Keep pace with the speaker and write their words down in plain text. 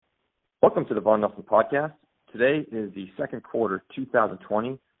Welcome to the Vaughan Nelson Podcast. Today is the second quarter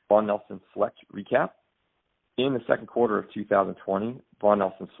 2020 Vaughan Nelson Select Recap. In the second quarter of 2020, Vaughan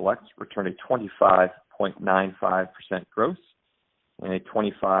Nelson Select returned a 25.95% gross and a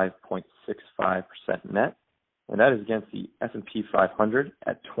 25.65% net, and that is against the S&P 500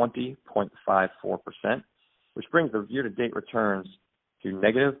 at 20.54%, which brings the year-to-date returns to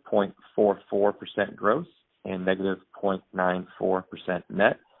negative 0.44% gross and negative 0.94%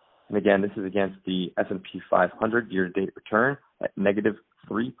 net. And again, this is against the S&P 500 year-to-date return at negative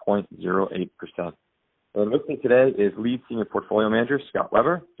 3.08%. And with me today is lead senior portfolio manager Scott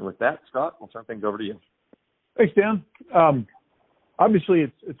Weber. And with that, Scott, I'll turn things over to you. Thanks, Dan. Obviously,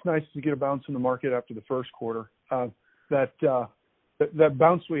 it's nice to get a bounce in the market after the first quarter. That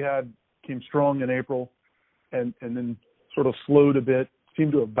bounce we had came strong in April and then sort of slowed a bit,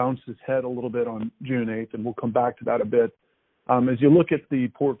 seemed to have bounced its head a little bit on June 8th, and we'll come back to that a bit. As you look at the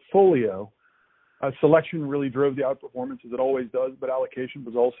portfolio, selection really drove the outperformance as it always does, but allocation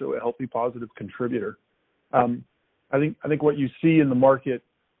was also a healthy positive contributor. I think what you see in the market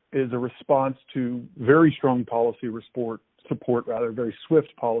is a response to very strong policy support, very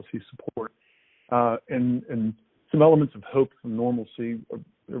swift policy support, and some elements of hope from normalcy,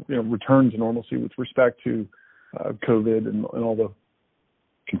 return to normalcy with respect to COVID and all the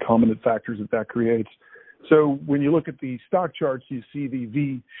concomitant factors that creates. So when you look at the stock charts, you see the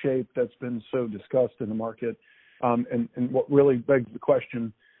V shape that's been so discussed in the market. And what really begs the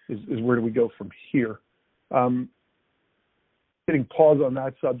question is where do we go from here? Hitting pause on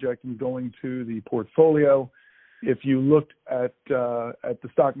that subject and going to the portfolio. If you looked at the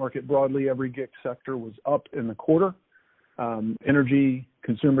stock market broadly, every GIC sector was up in the quarter. Energy,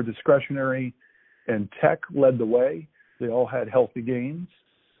 consumer discretionary, and tech led the way. They all had healthy gains.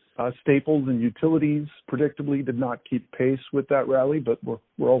 Staples and utilities predictably did not keep pace with that rally, but were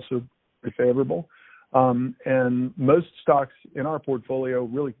also very favorable. And most stocks in our portfolio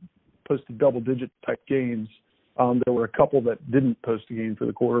really posted double-digit type gains. There were a couple that didn't post a gain for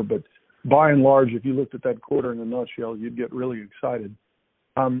the quarter, but by and large, if you looked at that quarter in a nutshell, you'd get really excited.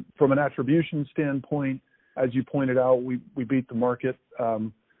 From an attribution standpoint, as you pointed out, we beat the market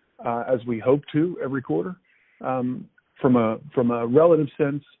as we hope to every quarter. From a relative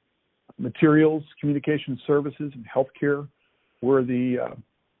sense, materials, communication services, and healthcare were the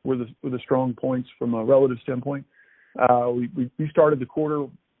strong points from a relative standpoint. We started the quarter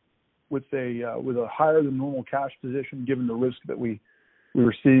with a higher than normal cash position, given the risk that we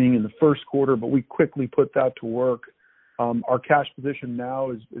were seeing in the first quarter, but we quickly put that to work. Our cash position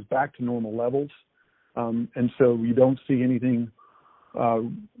now is back to normal levels, and so we don't see anything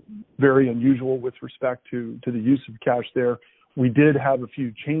very unusual with respect to the use of cash there. We did have a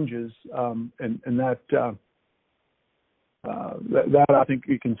few changes, and that I think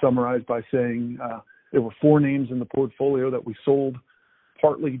we can summarize by saying there were 4 names in the portfolio that we sold,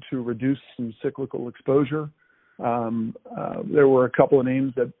 partly to reduce some cyclical exposure. There were a couple of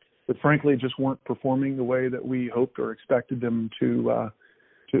names that frankly just weren't performing the way that we hoped or expected them to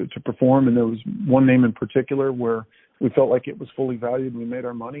perform, and there was one name in particular where we felt like it was fully valued and we made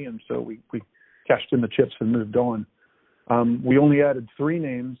our money, and so we cashed in the chips and moved on. We only added 3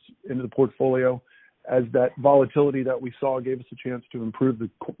 names into the portfolio as that volatility that we saw gave us a chance to improve the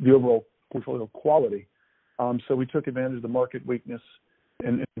overall portfolio quality. So we took advantage of the market weakness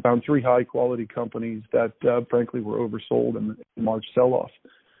and found 3 high-quality companies that, frankly, were oversold in the March sell-off.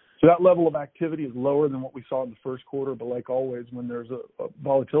 So that level of activity is lower than what we saw in the first quarter, but like always, when there's a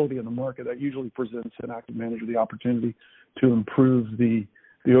volatility in the market, that usually presents an active manager the opportunity to improve the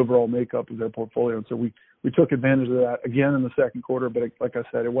overall makeup of their portfolio. And so we took advantage of that again in the second quarter, but like I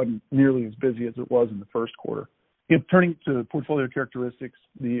said, it wasn't nearly as busy as it was in the first quarter. Turning to portfolio characteristics,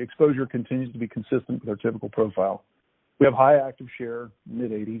 the exposure continues to be consistent with our typical profile. We have high active share,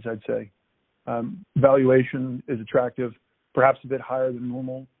 mid-80s, I'd say. Valuation is attractive, perhaps a bit higher than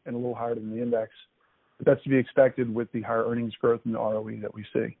normal and a little higher than the index. But that's to be expected with the higher earnings growth and the ROE that we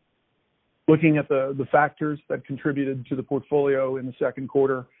see. Looking at the factors that contributed to the portfolio in the second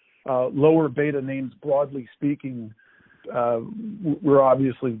quarter, lower beta names, broadly speaking, were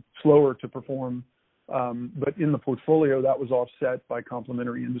obviously slower to perform. But in the portfolio, that was offset by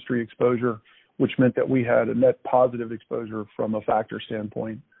complementary industry exposure, which meant that we had a net positive exposure from a factor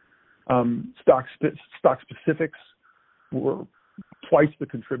standpoint. Stock specifics were twice the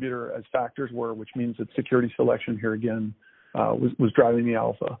contributor as factors were, which means that security selection here again was driving the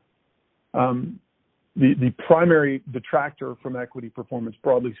alpha. The primary detractor from equity performance,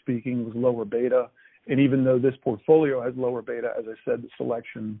 broadly speaking, was lower beta. And even though this portfolio has lower beta, as I said, the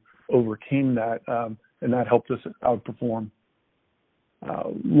selection overcame that, and that helped us outperform.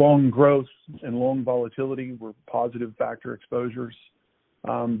 Long growth and long volatility were positive factor exposures.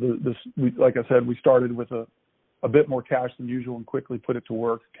 Like I said, we started with a bit more cash than usual and quickly put it to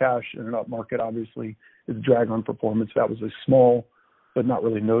work. Cash in an up market obviously is a drag on performance. That was a small but not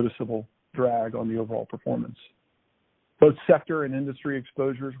really noticeable drag on the overall performance. Both sector and industry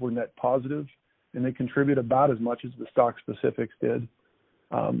exposures were net positive, and they contribute about as much as the stock specifics did.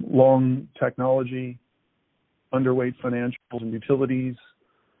 Long technology, underweight financials and utilities,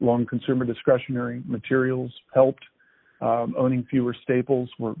 long consumer discretionary materials helped. Owning fewer staples,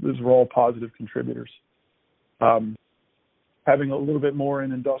 those were all positive contributors. Having a little bit more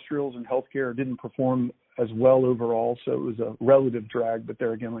in industrials and healthcare didn't perform as well overall, so it was a relative drag, but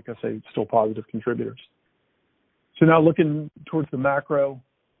there again, like I say, still positive contributors. So now looking towards the macro,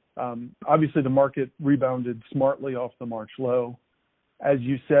 obviously the market rebounded smartly off the March low. As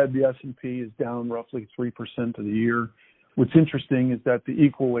you said, the S&P is down roughly 3% of the year. What's interesting is that the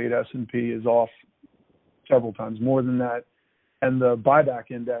equal weight S&P is off several times more than that, and the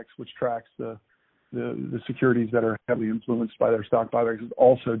buyback index, which tracks the securities that are heavily influenced by their stock buybacks, is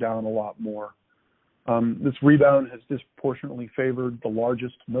also down a lot more. This rebound has disproportionately favored the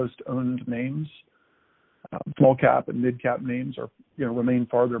largest, most owned names. Small cap and mid cap names remain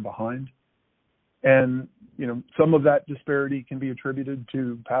farther behind. And, some of that disparity can be attributed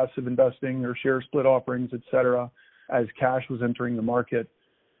to passive investing or share split offerings, et cetera, as cash was entering the market.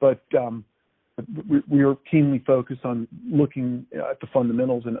 But we are keenly focused on looking at the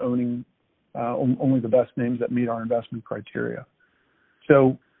fundamentals and owning only the best names that meet our investment criteria.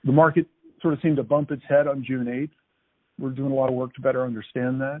 So the market sort of seemed to bump its head on June 8th. We're doing a lot of work to better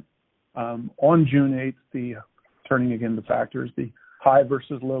understand that. On June 8th, turning again to factors, the high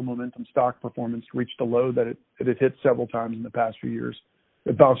versus low momentum stock performance reached a low that it had hit several times in the past few years.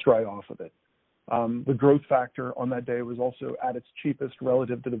 It bounced right off of it. The growth factor on that day was also at its cheapest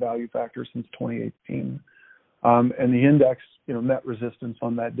relative to the value factor since 2018. And the index, met resistance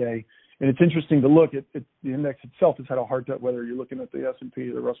on that day. And it's interesting to look at the index itself has had a hard time, whether you're looking at the S&P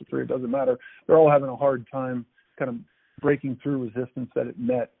or the Russell 3000, it doesn't matter. They're all having a hard time kind of breaking through resistance that it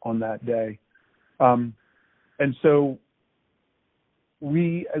met on that day. And so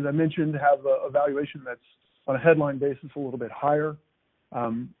we, as I mentioned, have a valuation that's on a headline basis a little bit higher,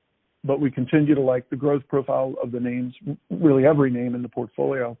 but we continue to like the growth profile of the names, really every name in the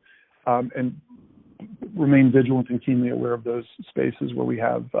portfolio, and remain vigilant and keenly aware of those spaces where we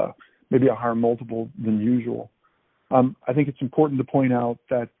have maybe a higher multiple than usual. I think it's important to point out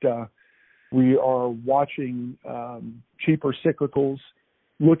that we are watching cheaper cyclicals,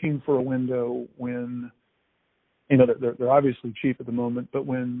 looking for a window when, they're obviously cheap at the moment, but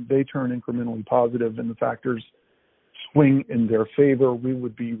when they turn incrementally positive and the factors swing in their favor, we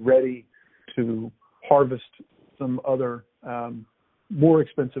would be ready to harvest some other more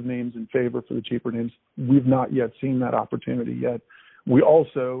expensive names in favor for the cheaper names. We've not yet seen that opportunity yet. We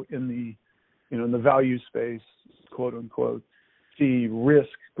also, in the value space, quote unquote, see risk,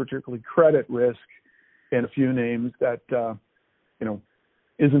 particularly credit risk, in a few names that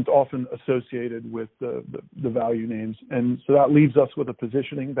isn't often associated with the value names. And so that leaves us with a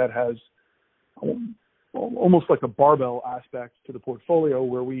positioning that has almost like a barbell aspect to the portfolio,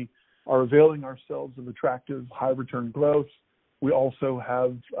 where we are availing ourselves of attractive high return growth. We also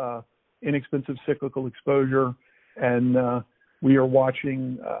have inexpensive cyclical exposure, and we are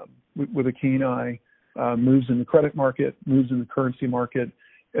watching with a keen eye moves in the credit market, moves in the currency market,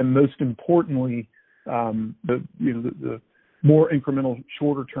 and most importantly, the more incremental,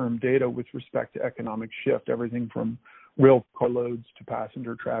 shorter-term data with respect to economic shift, everything from rail car loads to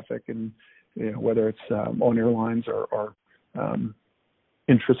passenger traffic, and whether it's on airlines or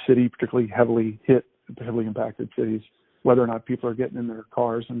intra-city, particularly heavily impacted cities, whether or not people are getting in their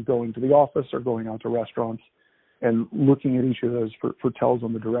cars and going to the office or going out to restaurants, and looking at each of those for tells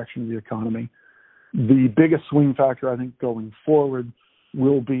on the direction of the economy. The biggest swing factor, I think, going forward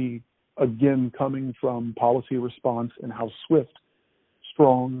will be, again, coming from policy response and how swift,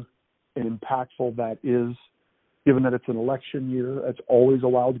 strong, and impactful that is. Given that it's an election year, it's always a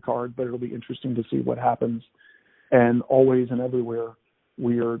wild card, but it'll be interesting to see what happens. And always and everywhere,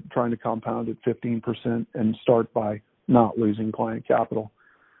 we are trying to compound at 15% and start by not losing client capital.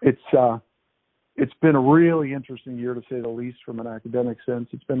 It's been a really interesting year, to say the least, from an academic sense.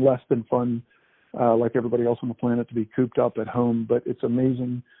 It's been less than fun, like everybody else on the planet, to be cooped up at home, but it's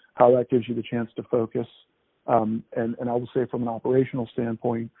amazing how that gives you the chance to focus. And I will say, from an operational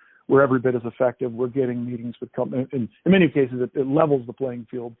standpoint, we're every bit as effective. We're getting meetings with companies. In many cases, it levels the playing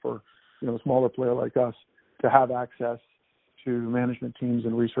field for a smaller player like us to have access to management teams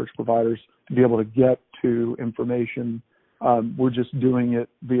and research providers to be able to get to information We're just doing it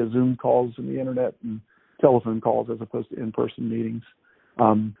via Zoom calls and the internet and telephone calls as opposed to in-person meetings.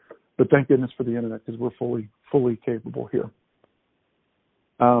 But thank goodness for the internet because we're fully capable here.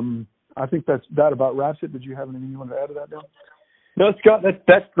 I think that about wraps it. Did you have anything you wanted to add to that, Dale? No, Scott,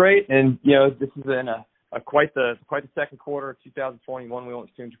 that's great. And this is in quite the second quarter of 2021. We won't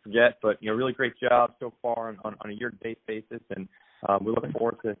soon to forget, but really great job so far on a year-to-date basis, and we look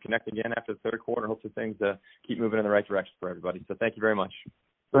forward to connecting again after the third quarter. Hopefully things keep moving in the right direction for everybody. So thank you very much.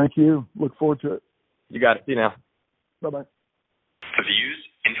 Thank you. Look forward to it. You got it. See you now. Bye-bye. The views,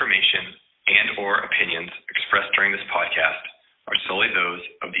 information, and/or opinions expressed during this podcast are solely those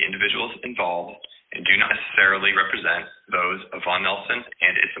of the individuals involved and do not necessarily represent those of Vaughan Nelson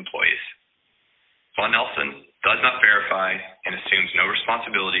and its employees. Vaughan Nelson does not verify and assumes no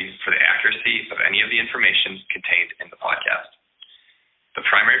responsibility for the accuracy of any of the information contained in the podcast. The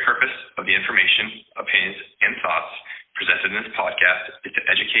primary purpose of the information, opinions, and thoughts presented in this podcast is to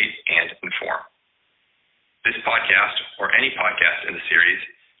educate and inform. This podcast, or any podcast in the series,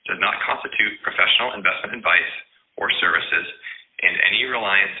 does not constitute professional investment advice or services, and any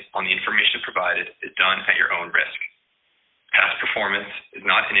reliance on the information provided is done at your own risk. Past performance is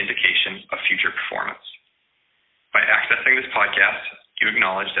not an indication of future performance. By accessing this podcast, you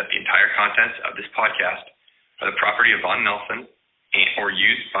acknowledge that the entire contents of this podcast are the property of Vaughan Nelson or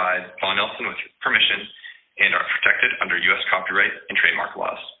used by Vaughan Nelson with permission and are protected under U.S. copyright and trademark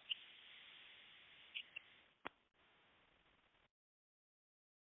laws.